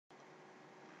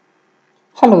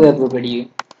Hello everybody.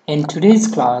 In today's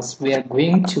class we are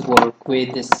going to work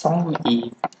with the sum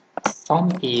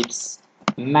ifs,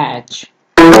 match,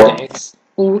 index,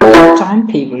 or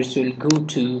timetables will go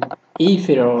to if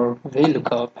error,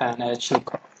 VLOOKUP and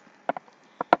HLOOKUP.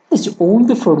 These all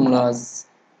the formulas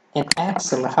in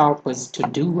Excel help us to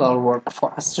do our work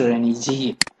faster and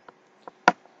easier.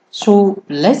 So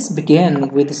let's begin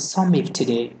with the sum if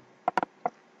today.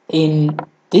 In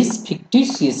this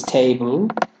fictitious table,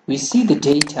 we see the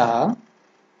data.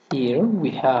 Here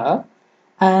we have,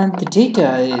 and the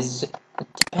data is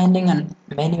depending on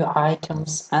menu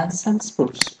items and sales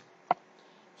person.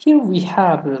 Here we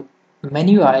have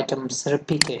menu items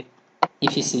repeated.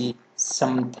 If you see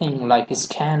something like a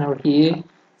scanner here,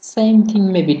 same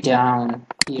thing may be down.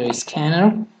 Here is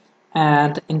scanner,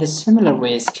 and in the similar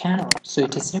way scanner, so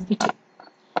it is repeated.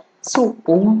 So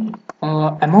all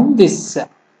among this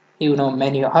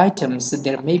menu items,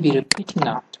 there may be repeating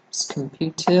items,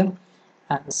 computer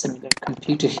and similar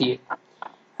computer here.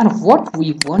 And what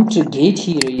we want to get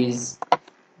here is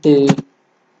the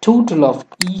total of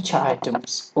each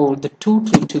items, or the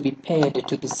total to be paid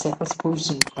to the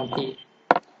salesperson from here.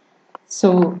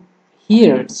 So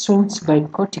here sorts by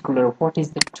particular what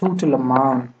is the total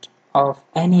amount of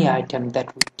any item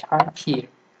that we type here.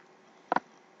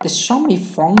 The SumIf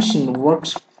function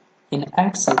works in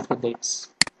Excel for this.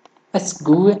 Let's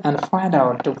go and find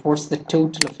out what's the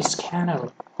total of a scanner,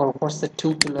 or what's the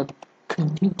total of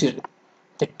computer,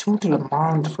 the total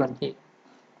amount from here.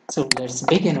 So let's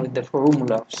begin with the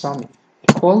formula of SumIf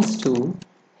equals to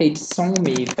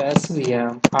SumIf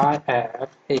SVM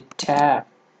IF tab.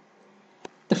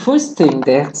 The first thing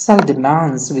the Excel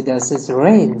demands with us is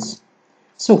range.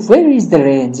 So where is the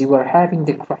range? You are having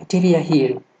the criteria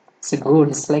here. So go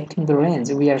and selecting the range.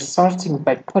 We are searching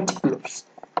by particulars.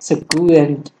 So go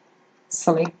and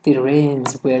select the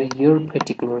range where your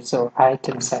particulars or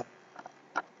items are.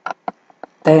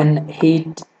 Then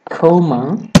hit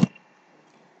comma.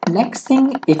 Next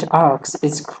thing it asks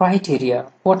is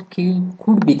criteria. What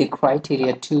could be the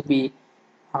criteria to be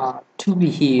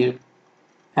here,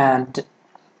 and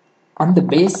on the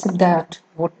base of that,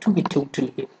 what to be total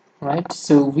here, right?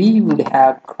 So we would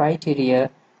have criteria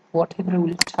whatever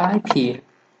we'll type here.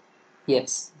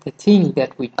 Yes, the thing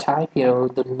that we type here, or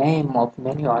the name of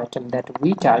menu item that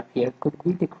we type here, could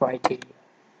be the criteria,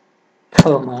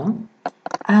 comma.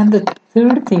 And the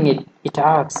third thing it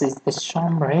asks is the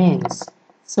sum range.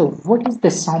 So what is the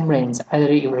sum range?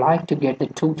 Either you like to get the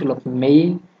total of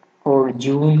May or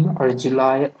June or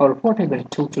July or whatever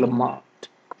total amount.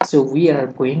 So we are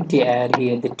going to add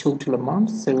here the total amount.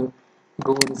 So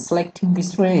go and selecting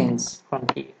this range from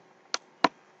here.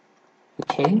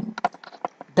 Okay.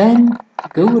 Then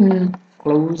go and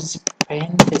close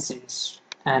parentheses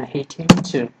and hit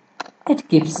enter. It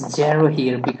gives 0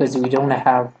 here because we don't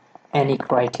have any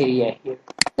criteria here.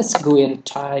 Let's go and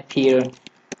type here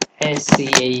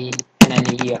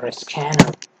SCANNER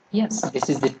scanner. Yes, this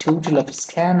is the total of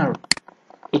scanner.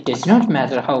 It does not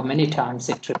matter how many times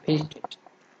it repeated.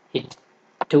 It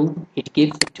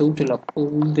gives the total of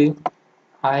all the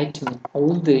item,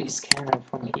 all the scanner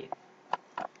from here.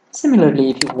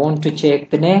 Similarly, if you want to check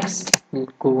the next, you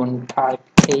go and type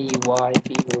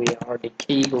KYB or the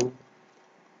cable.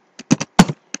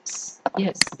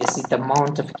 Yes, this is the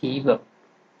amount of cable.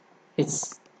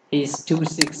 It's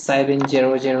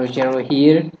 267,000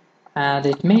 here, and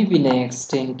it may be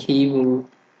next in cable.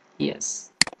 Yes,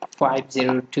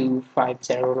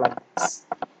 50250 like this.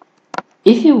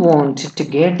 If you want to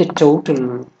get the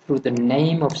total through the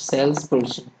name of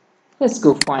salesperson, let's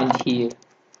go find here.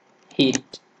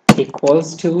 Hit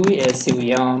equals to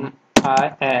SVM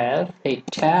IF a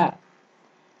tab.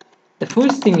 The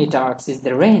first thing it asks is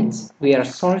the range. We are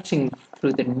searching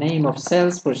through the name of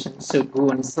salesperson, so go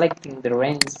and selecting the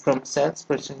range from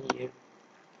salesperson here,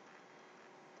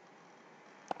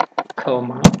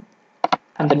 comma.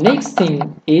 And the next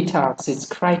thing it asks is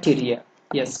criteria.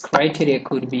 Yes, criteria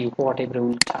could be whatever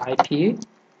we type here.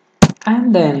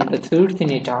 And then the third thing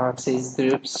it asks is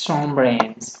the sum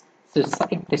range. So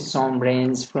select the sum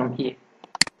range from here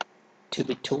to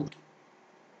the total.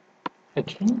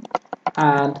 Okay,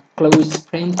 and close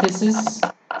parentheses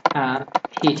and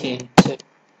hit enter.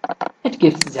 It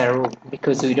gives 0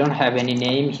 because we don't have any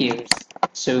name here.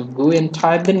 So go and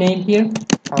type the name here,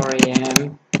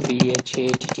 RAMBHATT,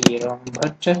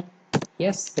 but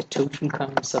yes, the total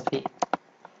comes up here.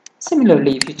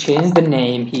 Similarly, if you change the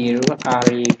name here,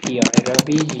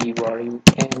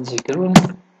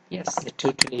 RAPIRABGYUNG, yes, the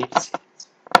total is.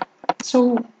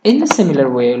 So in a similar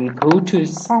way, we'll go to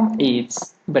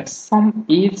SumIfs, but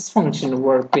SumIfs function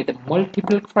work with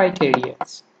multiple criteria.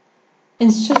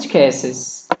 In such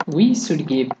cases, we should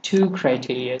give two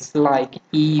criteria like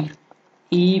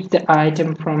if the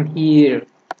item from here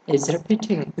is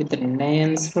repeating with the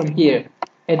names from here,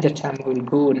 at the time we'll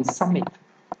go and submit.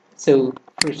 So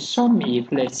for some if,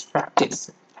 let's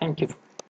practice. Thank you.